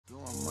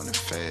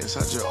fast. I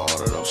just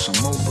ordered up some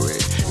more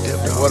bread.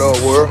 What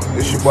up, world?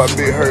 This your boy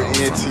Big Hurt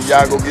ENT.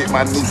 Y'all go get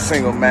my new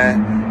single,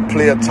 man.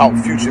 Player Talk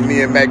Future,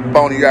 me and Mac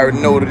Boney. You already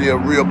know that it is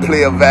real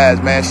player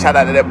vibes, man. Shout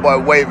out to that boy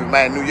Wavy,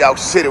 man. New York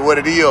City, what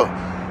it is.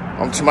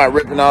 I'm to my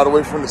ripping all the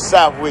way from the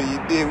south with it.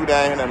 You dig? We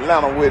down here in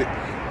Atlanta with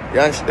it.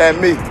 You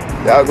understand me?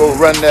 Y'all go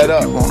run that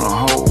up. You want a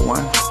whole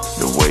one?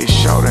 The way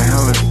shout and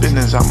hell is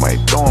business, I might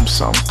throw him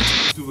something.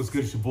 What's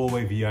good? It's your boy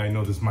Wavy. You already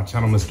know this is my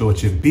channel, Mr.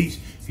 Orchard Beach.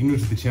 If you're new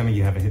to the channel,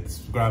 you haven't hit the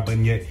subscribe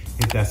button yet,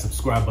 hit that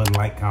subscribe button,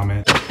 like,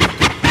 comment,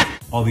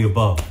 all the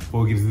above.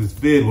 Before we get to this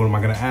vid, what am I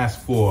gonna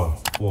ask for?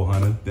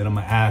 400. Then I'm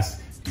gonna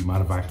ask, do you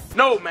mind if I?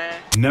 No, man.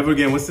 Never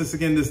again. What's this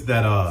again? This is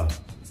that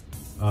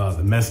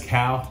the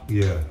mezcal?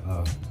 Yeah.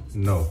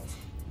 No.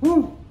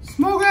 Woo.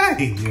 Smoke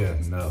A. Yeah.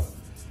 No.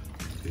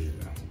 Yeah.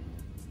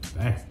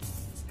 Dang.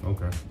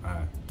 Okay. All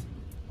right.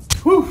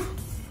 Whew.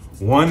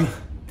 1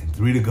 and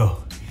 3 to go.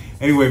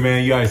 Anyway,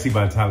 man, you already see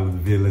by the title of the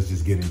video. Let's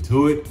just get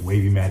into it.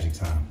 Wavy magic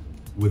time,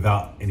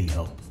 without any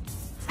help.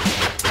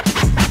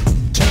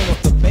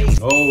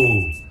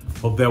 Oh,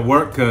 hope that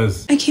worked,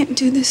 cause I can't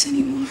do this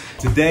anymore.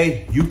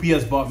 Today,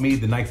 UPS bought me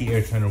the Nike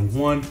Air Trainer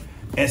 1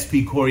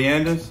 SP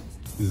Corianders.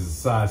 This is a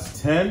size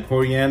 10.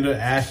 Coriander,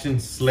 ashen,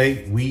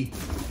 slate, wheat.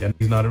 Yeah,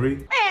 he's not a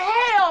read.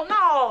 Hey, hell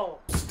no!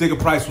 Sticker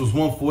price was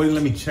 $140.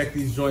 Let me check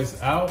these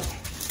joints out.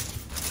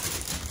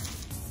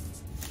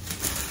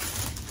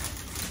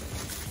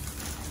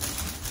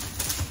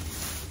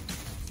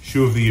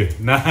 Shoe of the year,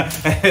 nah.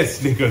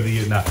 Sneaker of the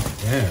year, nah.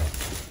 Damn,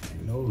 I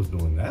didn't know it was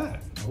doing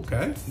that.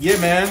 Okay. Yeah,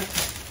 man.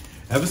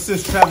 Ever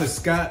since Travis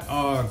Scott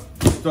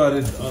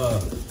started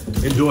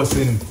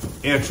endorsing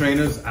Air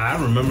Trainers,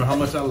 I remember how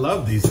much I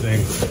love these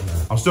things.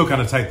 I'm still kind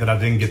of tight that I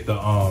didn't get the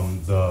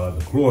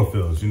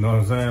chlorophylls. You know what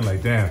I'm saying?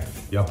 Like, damn,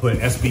 y'all put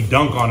SB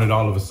Dunk on it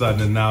all of a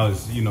sudden, and now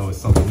it's it's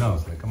something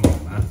else. Like, come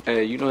on, man.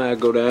 Hey, you know how to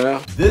go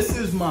down. This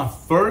is my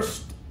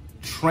first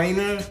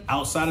trainer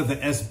outside of the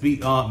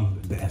SB,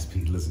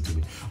 listen to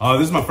me.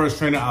 This is my first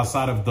trainer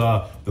outside of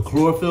the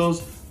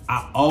chlorophylls.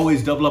 I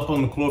always double up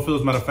on the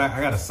chlorophylls. Matter of fact,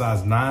 I got a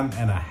size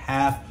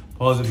 9.5,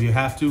 pause if you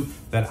have to,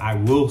 that I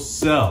will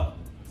sell.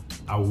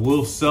 I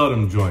will sell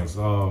them joints.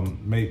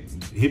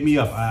 Hit me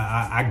up.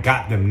 I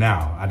got them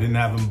now. I didn't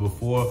have them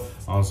before.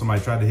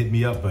 Somebody tried to hit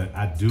me up, but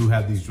I do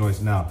have these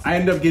joints now. I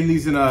ended up getting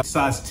these in a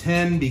size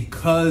 10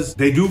 because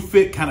they do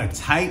fit kind of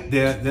tight.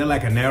 They're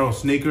like a narrow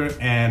sneaker,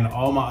 and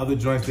all my other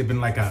joints, they've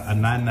been like a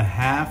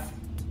 9.5.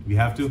 You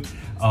have to.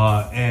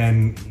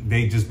 And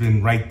they just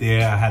been right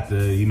there. I had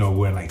to,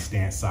 wear like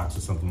stance socks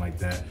or something like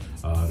that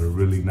to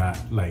really not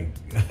like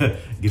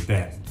get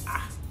that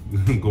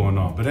going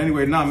on. But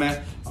anyway, nah,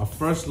 man, our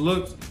first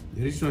look,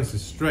 these joints are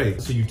straight.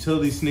 It's a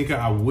utility sneaker.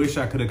 I wish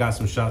I could have got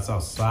some shots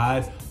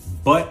outside,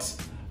 but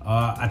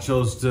I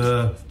chose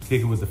to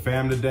kick it with the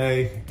fam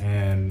today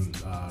and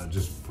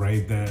just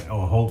pray that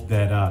or hope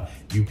that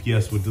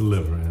UPS would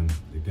deliver, and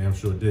they damn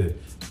sure did.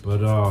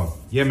 But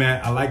yeah, man,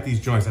 I like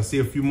these joints. I see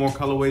a few more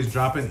colorways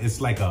dropping.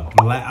 It's like a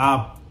black,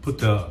 I'll put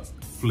the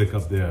flick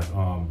up there.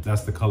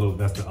 That's the color,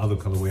 that's the other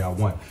colorway I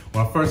want.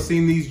 When I first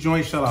seen these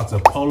joints, shout out to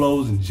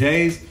Polos and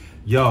J's.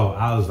 Yo,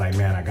 I was like,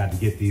 man, I got to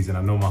get these, and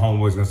I know my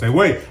homeboy's gonna say,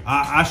 wait,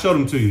 I showed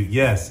them to you.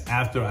 Yes,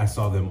 after I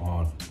saw them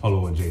on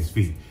Polo and J's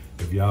feet.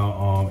 If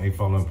y'all ain't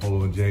following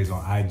Polo and J's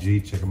on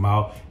IG, check them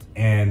out.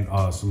 And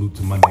salute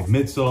to Monday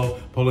Midsole.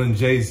 Polos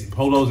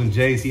and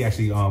J's, he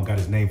actually got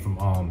his name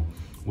from,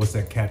 what's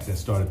that cat that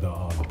started the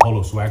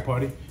Polo Swag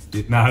Party?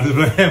 Nah,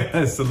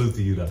 salute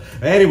to you though.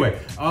 Anyway,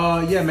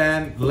 yeah,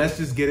 man, let's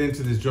just get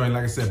into this joint.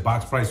 Like I said,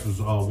 box price was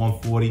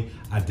 $140.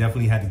 I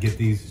definitely had to get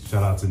these.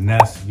 Shout out to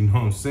Ness, you know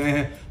what I'm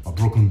saying? My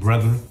Brooklyn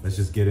brethren. Let's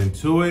just get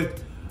into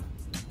it.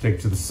 Take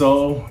it to the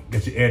sole.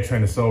 Get your Air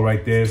Trainer sole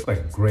right there. It's like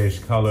a grayish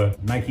color.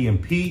 Nike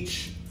and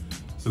peach.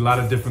 It's a lot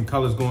of different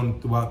colors going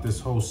throughout this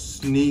whole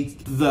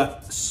sneak. The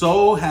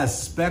sole has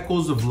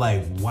speckles of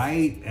like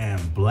white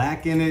and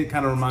black in it.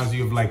 Kind of reminds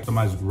you of like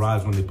somebody's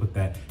garage when they put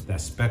that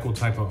speckle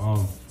type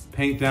of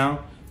paint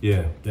down.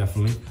 Yeah,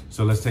 definitely.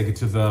 So let's take it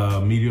to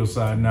the medial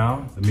side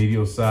now. The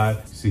medial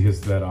side, see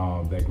here's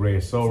that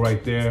grayish sole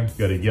right there.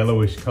 Got a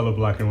yellowish color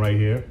blocking right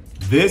here.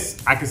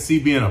 This, I could see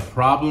being a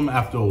problem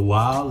after a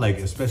while, like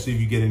especially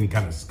if you get any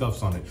kind of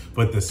scuffs on it.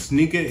 But the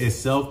sneaker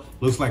itself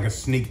looks like a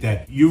sneak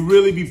that you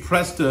really be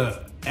pressed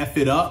to F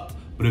it up.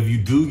 But if you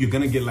do, you're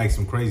gonna get like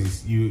some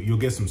crazy, you'll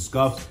get some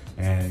scuffs,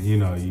 and you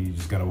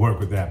just gotta work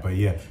with that. But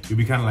yeah, you'll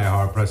be kind of like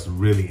hard pressed to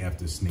really F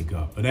this sneak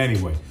up. But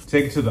anyway,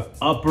 take it to the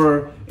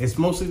upper. It's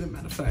mostly the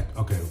matter of fact,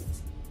 okay,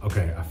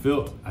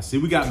 I see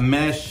we got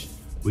mesh,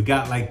 we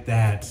got like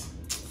that,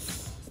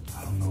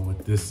 I don't know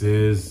what this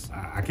is.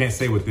 I can't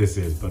say what this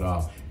is, but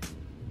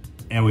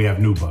and we have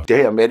nubuck.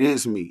 Damn, that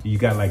is me. You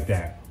got like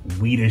that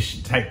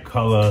wheatish type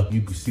color.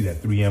 You can see that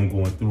 3M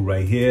going through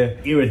right here.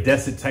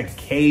 Iridescent type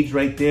cage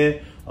right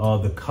there.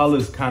 The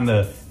colors kind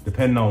of,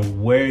 depending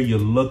on where you're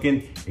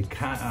looking,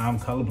 I'm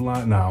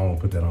colorblind. No, I won't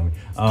put that on me.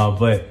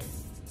 But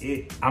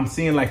I'm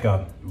seeing like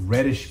a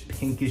reddish,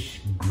 pinkish,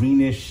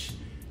 greenish,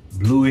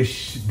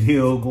 bluish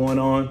deal going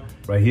on.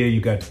 Right here, you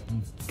got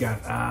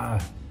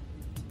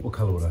what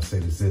color would I say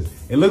this is?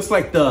 It looks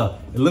like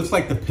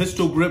the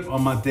pistol grip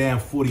on my damn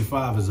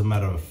 45, as a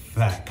matter of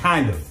fact,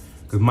 kind of.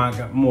 Cause mine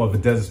got more of a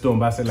Desert Storm,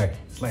 but I say like,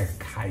 it's like a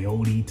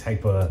coyote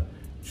type of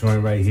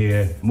joint right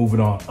here. Moving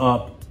on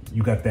up,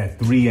 you got that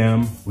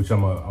 3M, which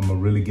I'm gonna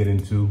really get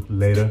into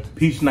later.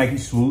 Peach Nike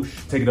swoosh.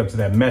 Take it up to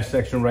that mesh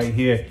section right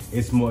here.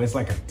 It's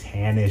like a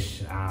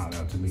tannish, I don't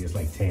know, to me it's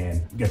like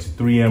tan. You got your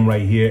 3M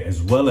right here,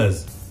 as well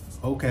as,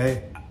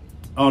 okay.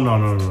 Oh, no,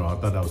 I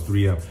thought that was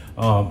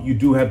 3M. You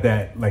do have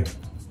that, like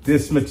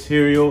this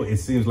material, it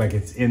seems like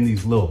it's in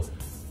these little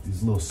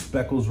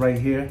speckles right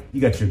here.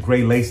 You got your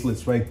gray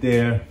lacelets right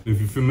there. If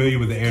you're familiar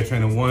with the Air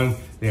Trainer 1,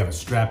 they have a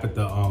strap at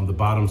the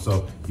bottom,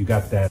 so you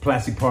got that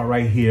plastic part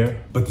right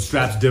here, but the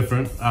strap's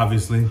different,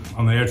 obviously.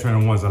 On the Air Trainer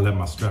 1s, I let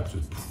my strap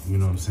just, you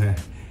know what I'm saying?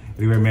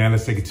 Anyway, man,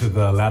 let's take it to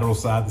the lateral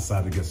side, the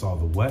side that gets all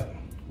the wet.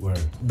 Where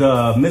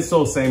the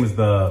midsole, same as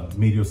the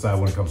medial side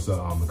when it comes to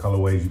the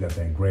colorways. You got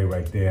that gray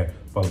right there,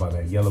 followed by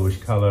that yellowish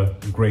color,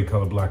 gray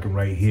color blocking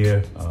right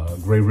here,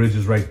 gray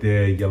ridges right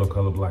there, yellow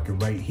color blocking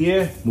right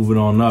here. Moving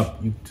on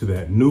up to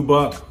that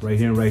nubuck right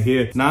here and right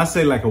here. Now I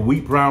say like a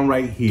wheat brown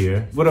right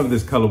here. Whatever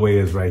this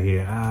colorway is right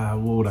here,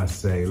 what would I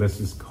say? Let's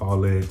just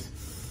call it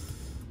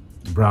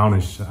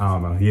brownish, I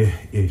don't know, yeah,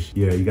 ish.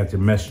 Yeah, you got your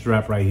mesh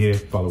strap right here,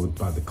 followed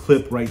by the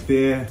clip right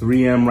there,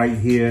 3M right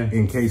here,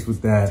 encased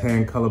with that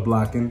tan color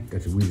blocking.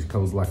 Got your Weezy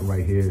color blocking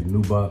right here,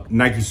 nubuck.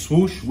 Nike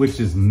swoosh,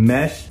 which is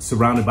mesh,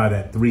 surrounded by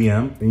that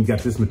 3M. Then you got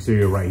this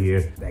material right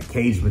here, that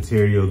cage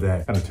material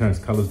that kind of turns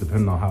colors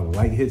depending on how the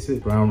light hits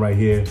it. Brown right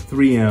here,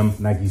 3M.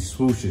 Nike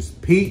swoosh is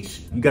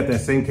peach. You got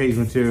that same cage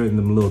material in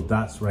them little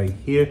dots right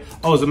here.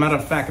 Oh, as a matter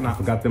of fact, and I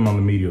forgot them on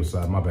the medial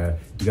side, my bad.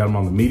 You got them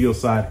on the medial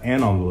side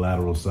and on the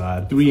lateral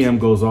side. 3M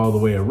goes all the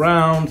way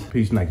around.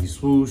 Peach Nike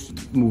swoosh.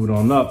 Moving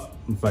on up,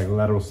 it's like the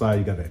lateral side,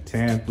 you got that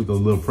tan with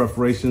those little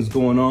perforations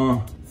going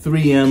on.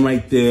 3M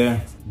right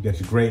there. You got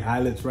your gray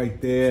eyelets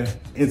right there.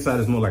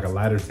 Inside is more like a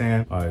lighter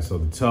tan. All right, so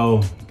the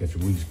toe, you got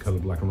your Weezy color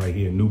blocking right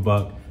here,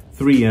 nubuck.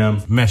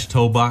 3M mesh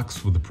toe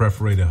box with the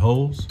perforated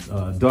holes.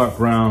 Dark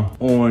brown,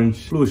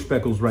 orange, bluish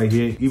speckles right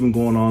here. Even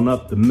going on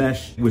up the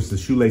mesh, which the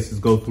shoelaces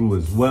go through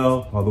as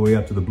well, all the way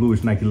up to the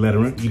bluish Nike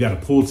lettering. You got a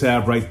pull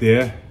tab right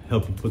there,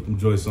 help you put them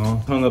joints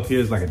on. Tongue up here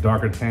is like a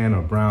darker tan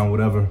or brown,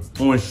 whatever.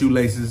 Orange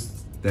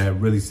shoelaces that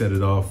really set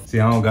it off. See,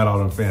 I don't got all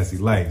them fancy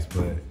lights,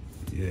 but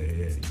yeah,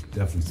 you can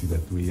definitely see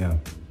that 3M.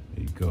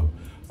 There you go.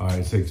 All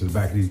right, take it to the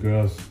back of these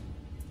girls.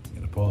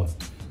 Gotta pause.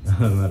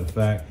 Matter of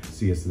fact,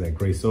 see it's that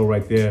gray sole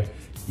right there.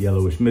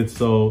 Yellowish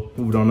midsole.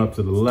 Moving on up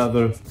to the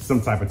leather,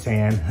 some type of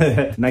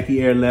tan.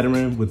 Nike Air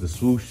lettering with the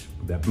swoosh,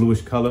 with that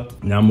bluish color.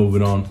 Now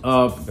moving on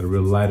up, got a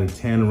real lighter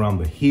tan around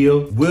the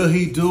heel. Will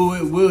he do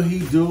it? Will he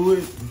do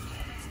it?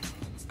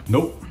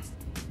 Nope.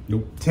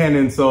 Nope. Tan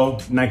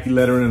insole, Nike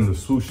lettering in the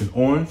swoosh in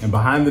orange. And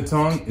behind the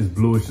tongue is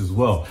bluish as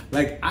well.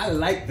 Like, I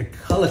like the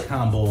color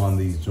combo on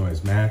these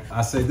joints, man.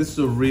 I say this is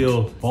a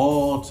real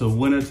fall to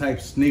winter type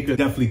sneaker.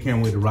 Definitely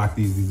can't wait to rock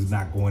these. These are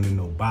not going in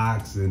no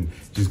box and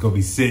just gonna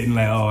be sitting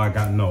like, oh,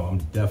 I'm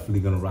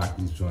definitely gonna rock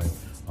these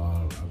joints.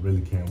 I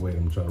really can't wait.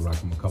 I'm gonna try to rock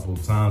them a couple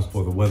of times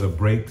before the weather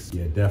breaks.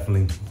 Yeah,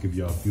 definitely give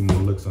y'all a few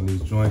more looks on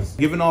these joints.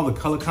 Given all the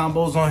color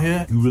combos on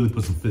here, you really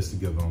put some fists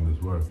together on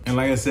this work. And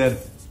like I said,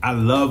 I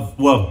love,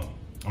 well,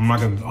 I'm not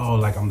gonna,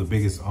 like I'm the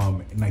biggest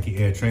Nike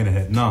Air Trainer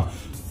head. No,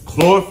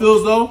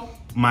 chlorophylls though,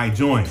 my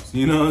joints.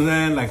 You know what I'm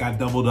saying? Like I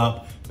doubled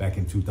up back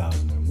in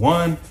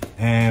 2001.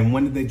 And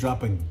when did they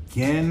drop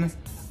again?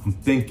 I'm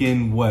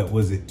thinking, what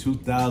was it,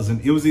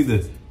 2000? It was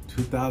either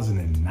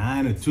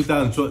 2009 or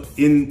 2012,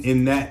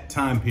 in that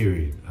time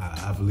period.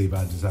 I believe,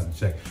 I just have to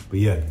check. But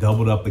yeah,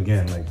 doubled up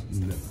again. Like,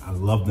 I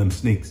love them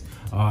sneaks.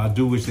 I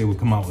do wish they would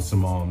come out with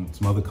some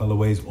other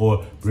colorways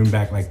or bring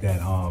back like that,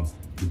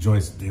 the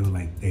joints, they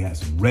had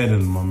some red in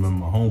them. I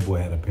remember my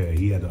homeboy had a pair.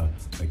 He had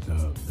like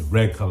the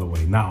red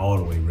colorway, not all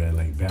the way red,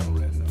 like Bama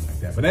red and nothing like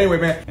that. But anyway,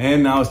 man,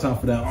 and now it's time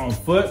for that on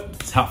foot.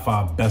 Top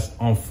 5 best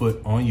on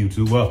foot on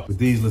YouTube. Well, with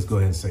these, let's go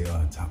ahead and say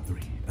top 3.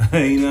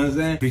 You know what I'm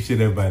saying? Appreciate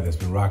everybody that's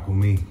been rocking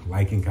with me,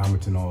 liking,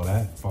 commenting, all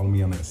that. Follow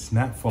me on that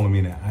Snap, follow me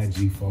on that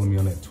IG, follow me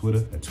on that Twitter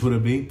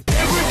beat.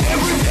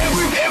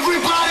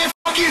 Everybody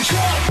fucking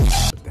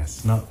shut. But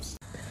that's Snups.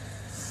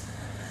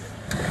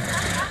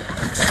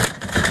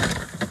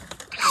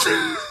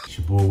 It's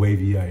your boy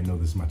Wavy. You already know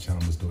this is my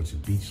channel, Mr.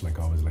 Orchard Beach. Like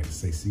I always like to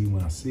say, see you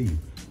when I see you.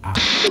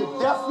 The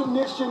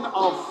definition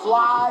of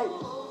fly,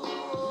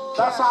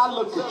 that's how I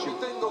look at you.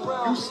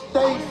 You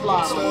stay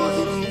fly.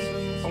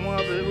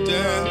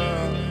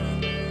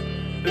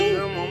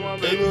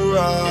 Paper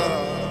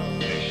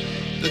route.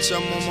 Bitch,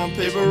 I'm on my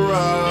paper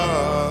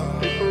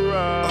route.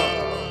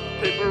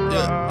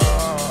 Yeah.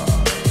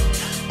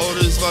 All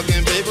this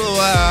fucking paper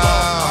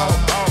route.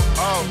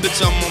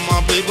 Bitch, I'm on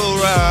my paper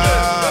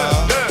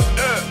route.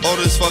 All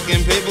this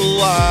fucking paper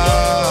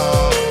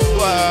route.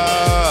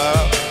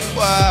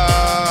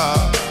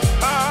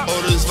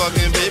 All this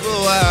fucking paper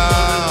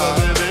route.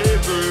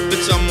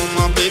 Bitch, I'm on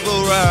my paper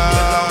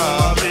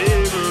route.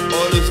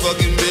 All this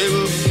fucking paper.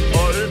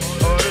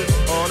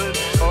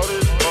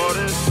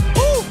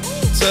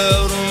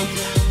 Tell them,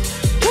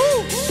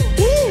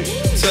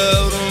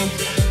 tell them.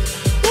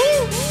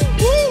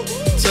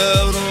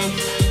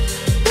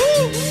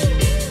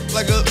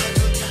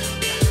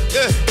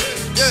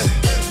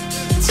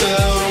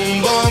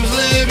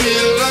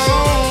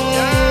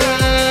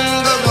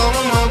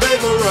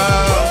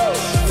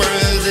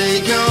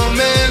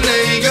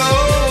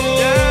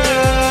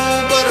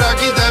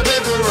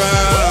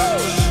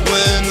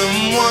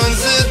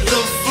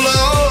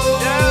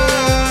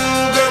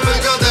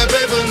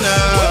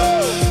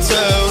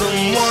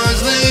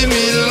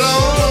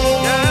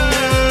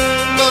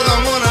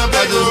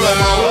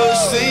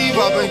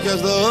 up and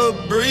catch the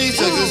hood breeze.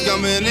 Checks is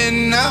coming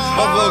in now.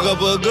 I fuck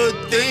up a good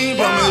thing.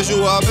 Promise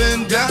you I've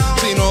been down.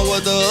 Seen all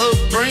what the hood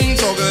brings.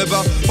 Talking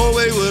about whole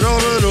way with all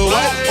of the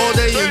white. All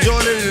day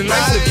enjoying it and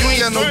nice. If you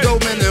ain't got no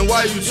dope, man, then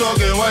why you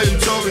talking? Why you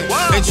talking?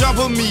 Ain't tryna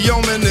put me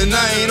on, man, and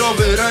I ain't off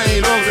it. I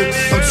ain't off it.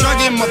 I'm tryna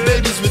get my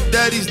babies with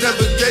daddies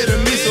never gave to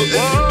me. So if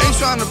you ain't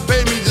tryna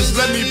pay me, just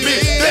let me be.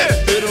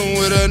 Hit them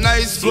with a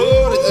nice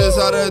floor. That's just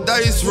how the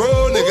dice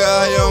roll. Nigga,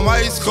 I am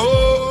ice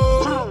cold.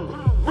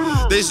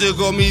 They should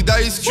call me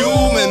Dice Cube,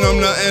 and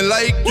I'm nothing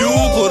like you.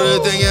 Put a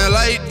thing in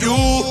like you.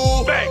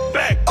 Back,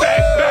 back,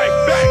 back, back,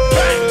 back,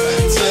 back.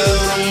 Tell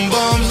them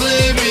bums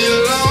leave me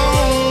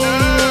alone,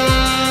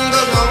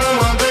 'cause I want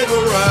my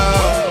paper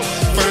route.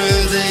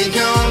 Friends they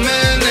come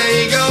and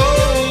they go,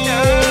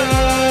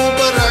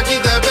 but I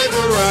keep that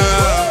paper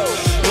route.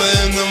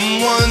 When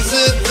them ones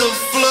hit the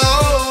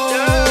floor,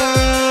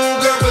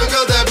 girl, pick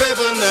up that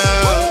paper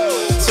now.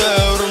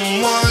 Tell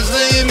them ones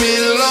leave me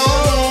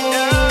alone,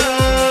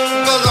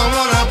 'cause I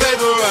want a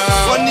paper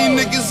route. Funny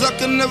niggas I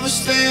can never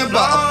stand by.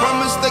 I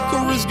promise that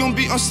career's gonna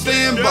be on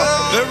standby.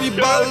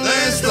 Everybody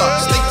land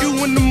stop. Stick you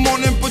in the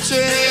morning, put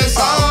your hands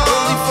out. I'm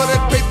early for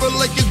that paper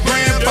like your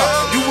grandpa.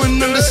 You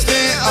wouldn't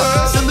understand.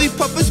 Silly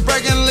puppets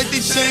bragging like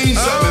they changed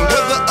up. And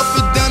whether up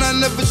or down, I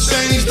never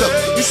changed up.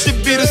 You should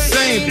be the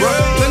same, bro.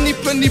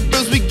 Plenty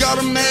bills, we got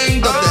them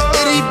hanged up.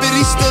 That itty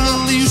bitty still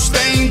leave you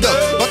stained up.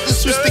 About to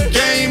switch the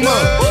game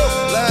up.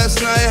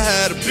 Last night I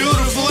had a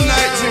beautiful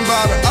night. Dream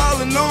about the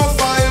island on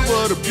fire.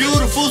 What a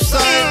beautiful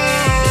sight.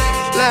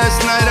 Last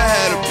night I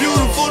had a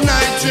beautiful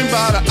night. Dream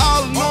about the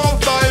island on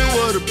fire.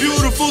 What a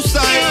beautiful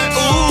sight.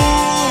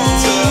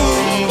 Ooh, tell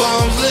them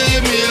bums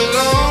leave me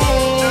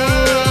alone,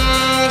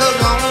 'cause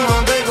I want my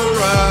paper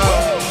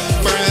route.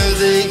 Friends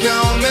they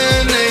come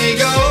and they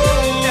go,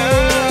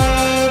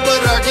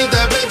 but I keep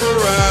that paper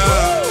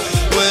route.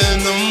 When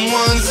them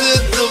ones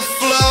hit the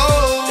floor,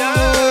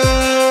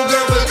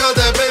 girl, pick up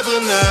that paper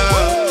now.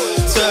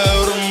 Tell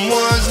them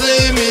ones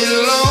leave me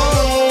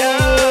alone,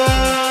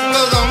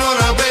 'cause I want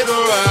a paper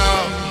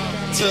route.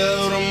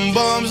 Tell them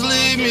bums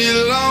leave me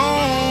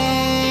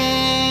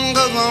alone,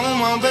 'cause I want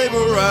my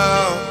paper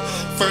route.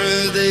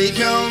 Friends they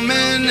come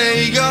and they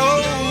go,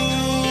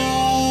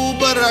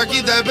 but I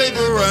keep that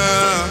paper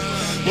route.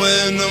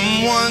 When them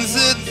ones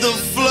hit the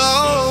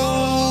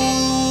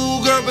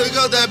floor, girl, pick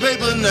up that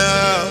paper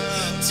now.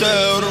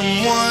 Tell them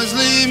ones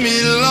leave me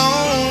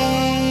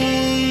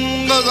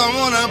alone, 'cause I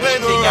want a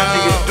paper Everything y'all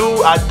niggas route. do,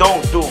 I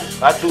don't do.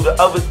 I do the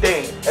other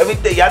thing.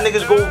 Everything y'all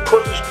niggas go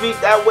across the street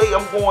that way,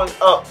 I'm going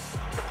up.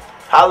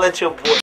 Holla at your boy.